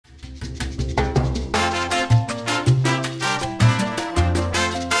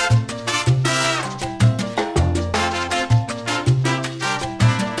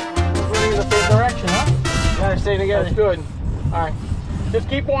together. That's good. All right. Just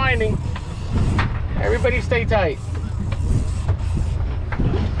keep winding. Everybody stay tight.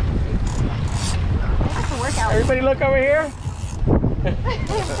 That's a workout. Everybody look over here.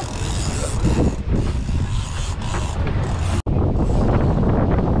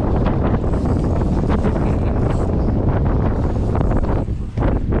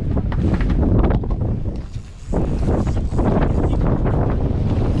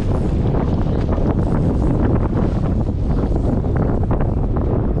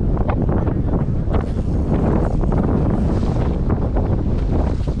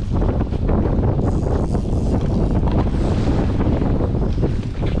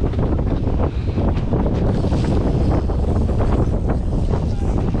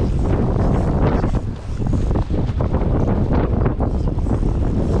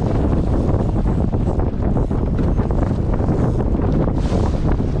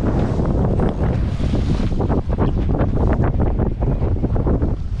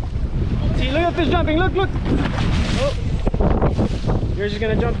 Jumping, look, look! Oh. You're just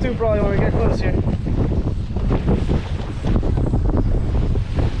gonna jump too probably when we get close here.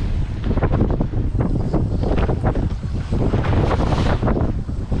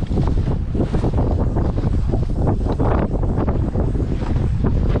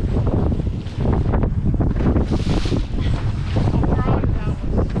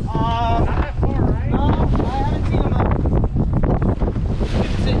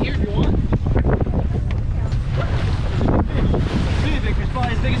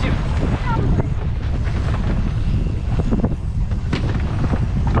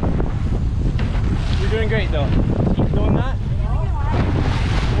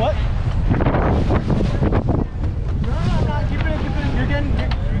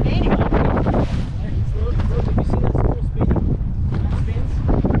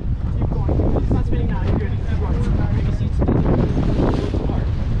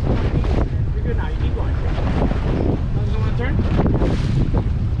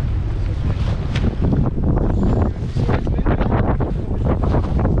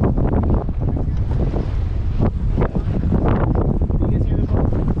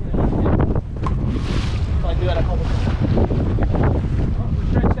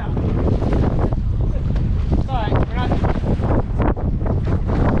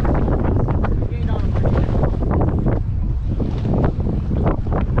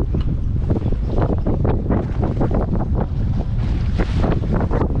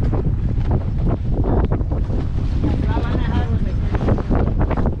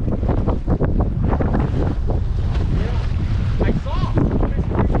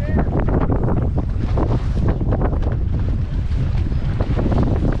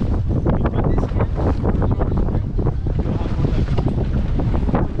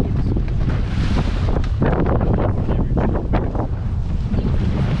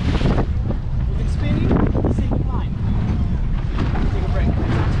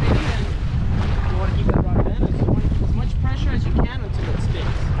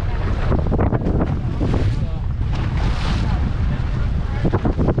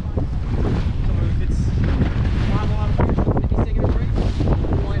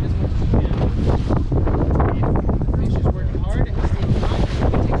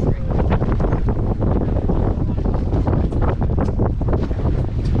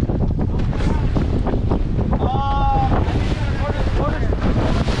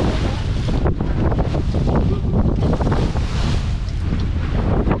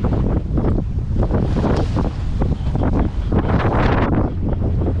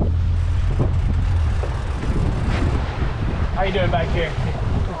 How you doing back here?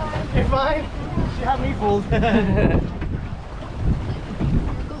 You fine? You have me fooled. Goals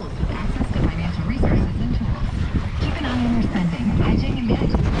with access to financial resources and tools. Keep an eye on your spending, hedging and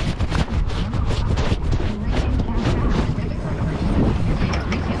managing.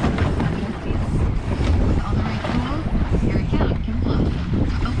 With all the right tools, your account can flow.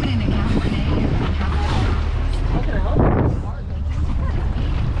 Open an account today and How can I help you?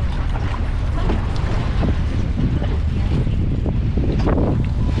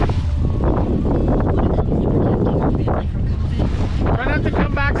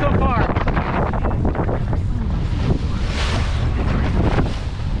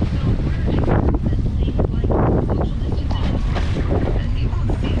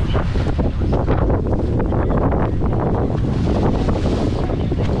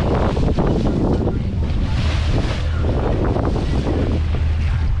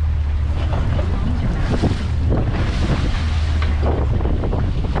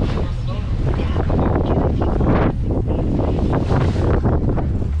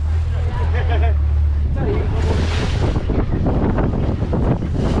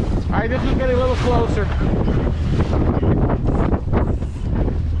 this one's getting a little closer.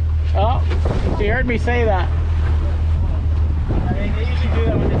 Oh, he heard me say that. They usually do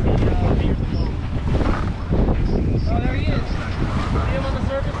that when they see meters of boat. Oh, there he is. See him on the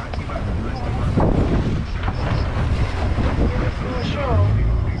surface?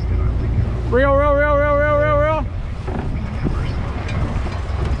 Reel, reel, reel, reel, reel, reel, reel.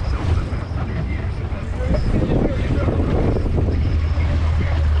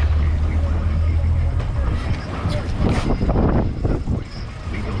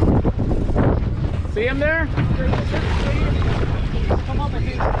 See him there? Come up and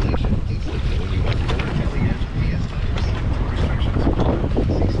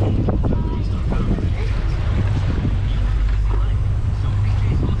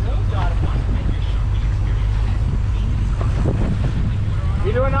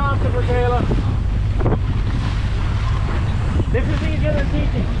You're doing awesome, Michaela. This is easier than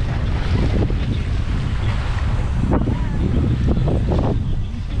teaching.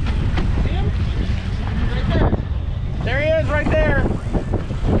 There he is, right there.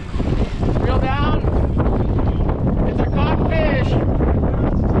 Reel down. It's a caught fish.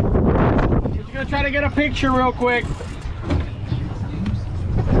 Just gonna try to get a picture real quick.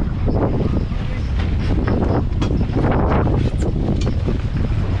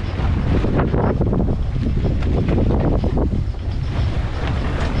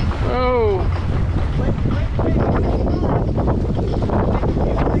 Oh.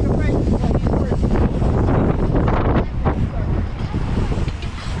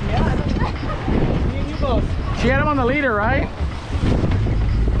 She had him on the leader, right?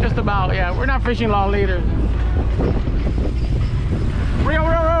 Just about, yeah. We're not fishing long leaders. Reel,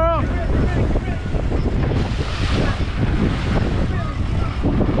 reel, reel, reel.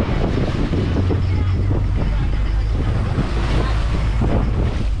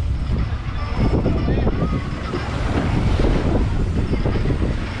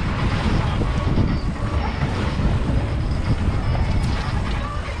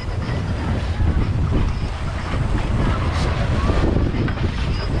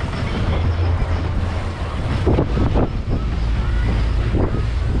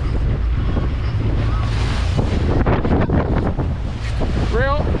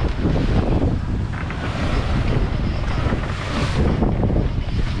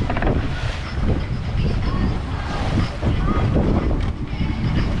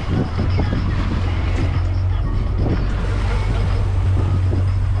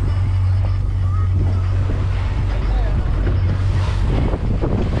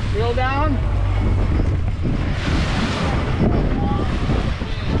 Down.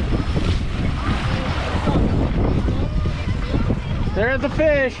 There's the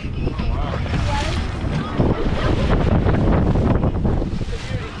fish.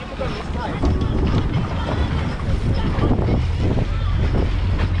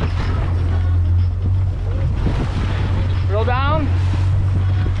 Reel down.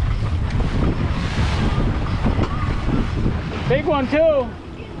 Big one too.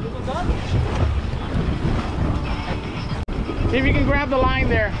 See if you can grab the line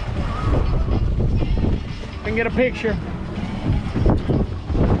there. You can get a picture.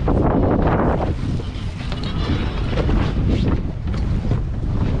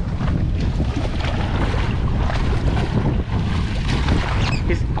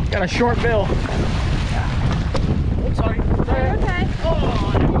 He's got a short bill. Oh, sorry. Okay.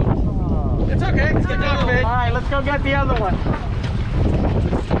 Oh, It's okay. It's a good fish. All right, let's go get the other one.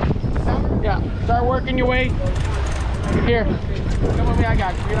 Yeah, start working your way. Here, come with me, I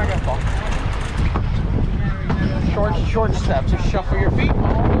got you. You're not gonna fall. Short steps. Just shuffle your feet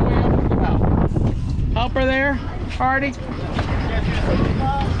all the way up to the mouth. Help her there, Hardy.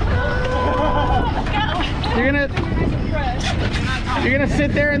 You're gonna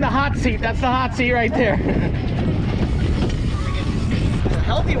sit there in the hot seat. That's the hot seat right there.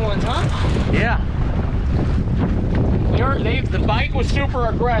 healthy ones, huh? Yeah. The bite was super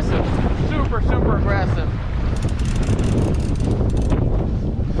aggressive. Super aggressive.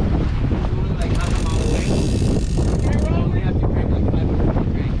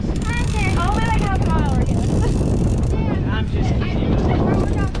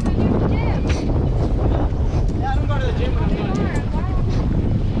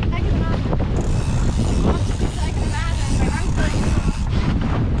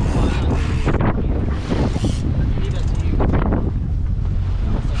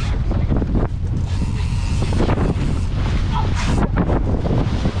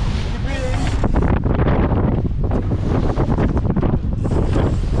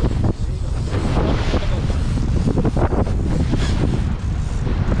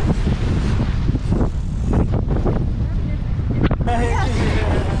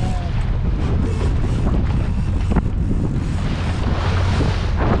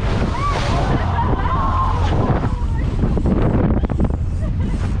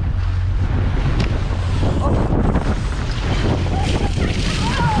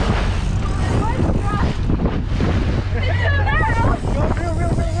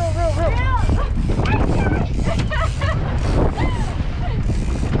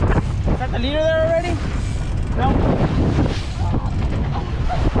 got the leader there already? No.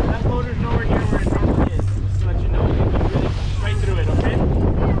 That motor's nowhere near where it normally is. Just to let you know. You can really right through it, okay?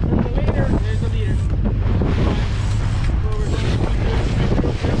 There's the leader. There's the leader.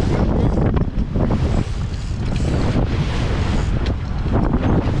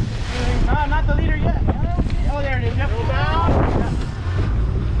 No, not the leader yet. Oh, there it is. Yep. Go down. Yeah.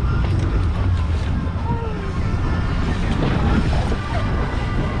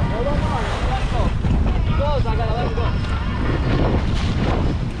 Hold on. Let go. If he goes, I gotta let him go.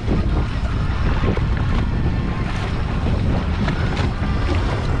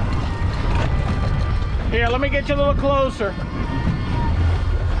 Here, let me get you a little closer.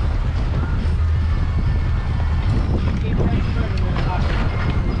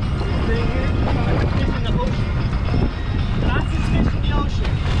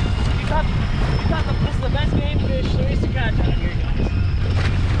 This is the best game fish there is to catch out here, guys.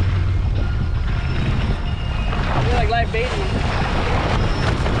 I feel like live baiting.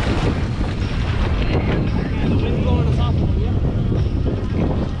 Yeah, the wind's blowing us off a little bit.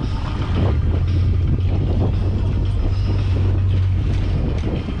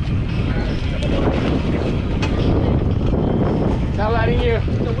 Not letting you.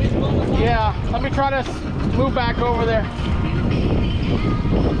 The wind's blowing us off. Yeah, let me try to move back over there.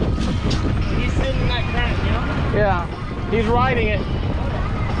 He's sitting in that crank, you know? Yeah, he's riding it.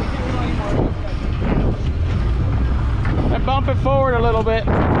 And bump it forward a little bit.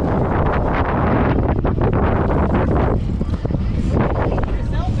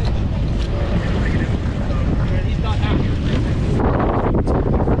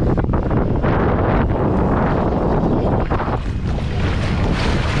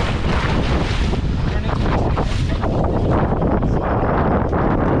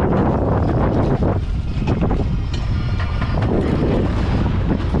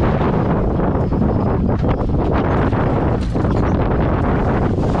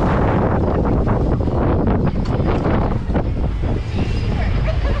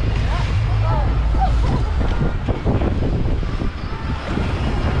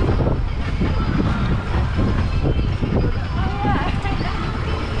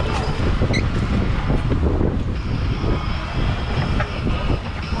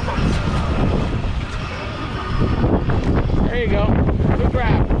 There you go. Good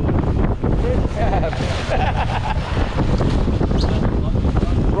grab. Good grab.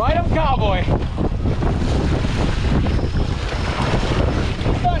 Right up, cowboy.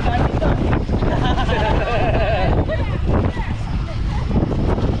 He's done, guys. He's done.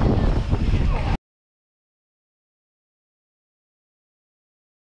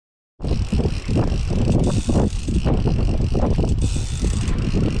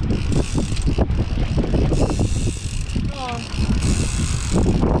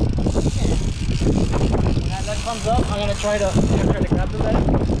 That comes up, I'm gonna try to grab the lead,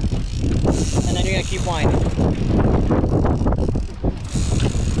 and then you're gonna keep winding.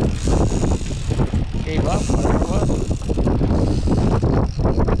 Gave up, whatever it was.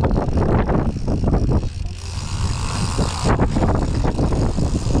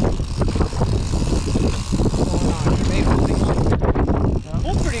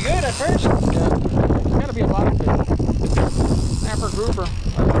 Pulled pretty good at first. Yeah. It's gotta be a bottom fish. Snapper grouper.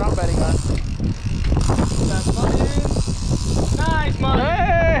 That's what I'm betting on. That's fine. Nice, man.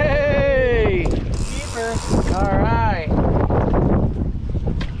 Hey! Keeper. Alright.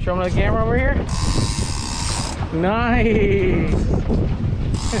 Show me the camera over here. Nice!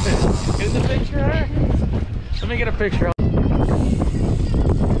 Get the picture, huh? Let me get a picture.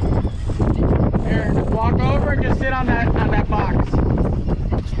 Here, walk over and just sit on that box.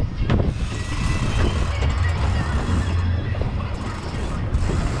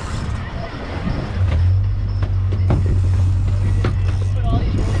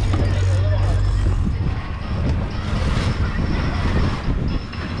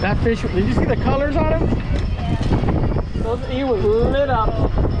 That fish, did you see the colors on him? He was lit up.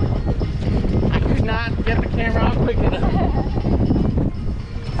 I could not get the camera out quick enough.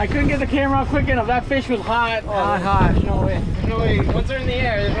 I couldn't get the camera out quick enough. That fish was hot, hot. There's no way. There's no way. Once they're in the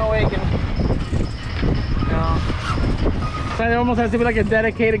air, there's no way it can. No. So it almost has to be like a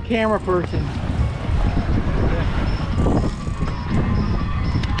dedicated camera person.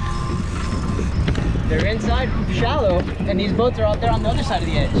 They're inside shallow, and these boats are out there on the other side of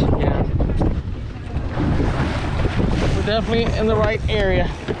the edge. Yeah. We're definitely in the right area.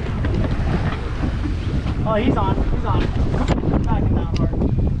 Oh, he's on. He's on. Backing down hard.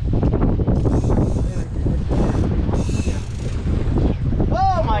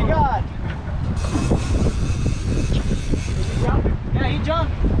 Oh my God! Did he jump? Yeah, he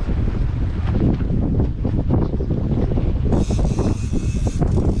jumped.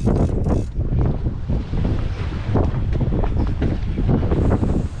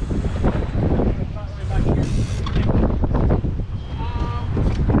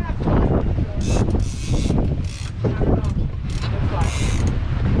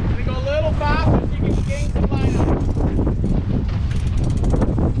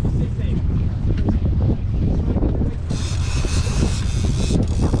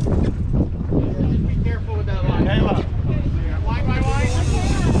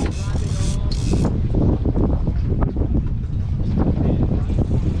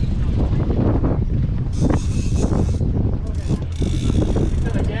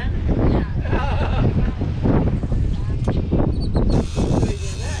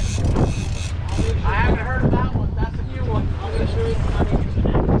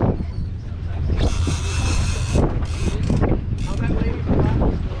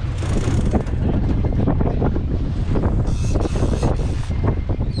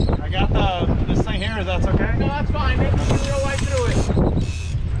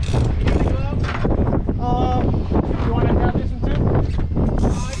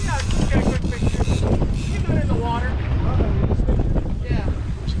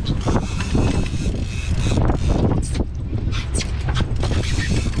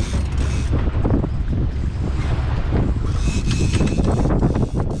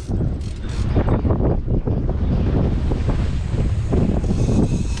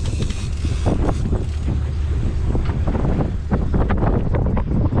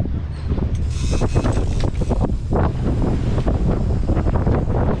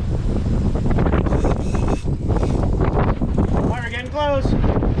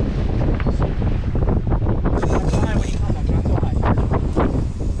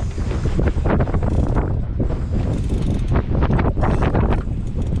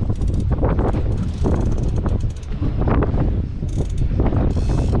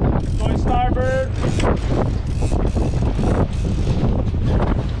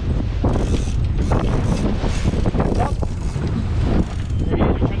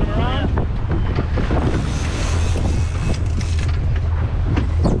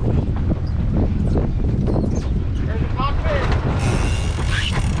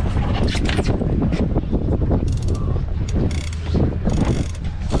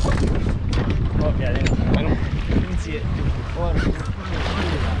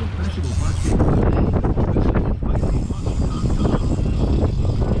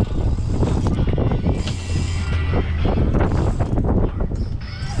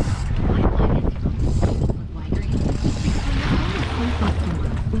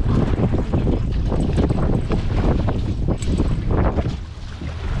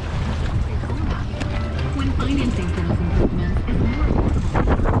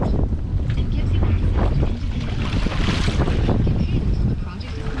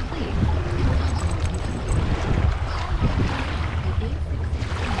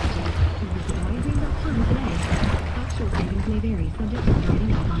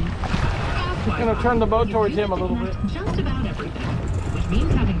 Gonna turn the boat towards him a little bit. Just about everything, which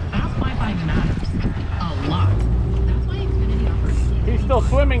means having fast Wi-Fi matters a lot. That's why Xfinity offers. He's still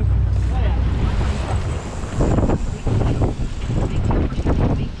swimming.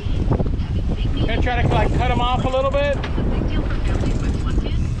 Gonna try to like cut him off a little bit.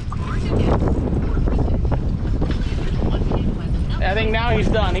 I think now he's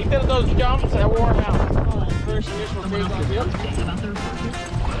done. He did those jumps that wore him out. First initial take on him.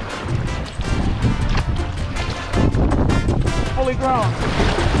 Fully grown.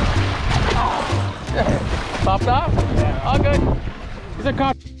 Oh. Popped off? Yeah. All good. He's a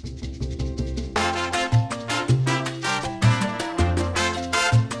con.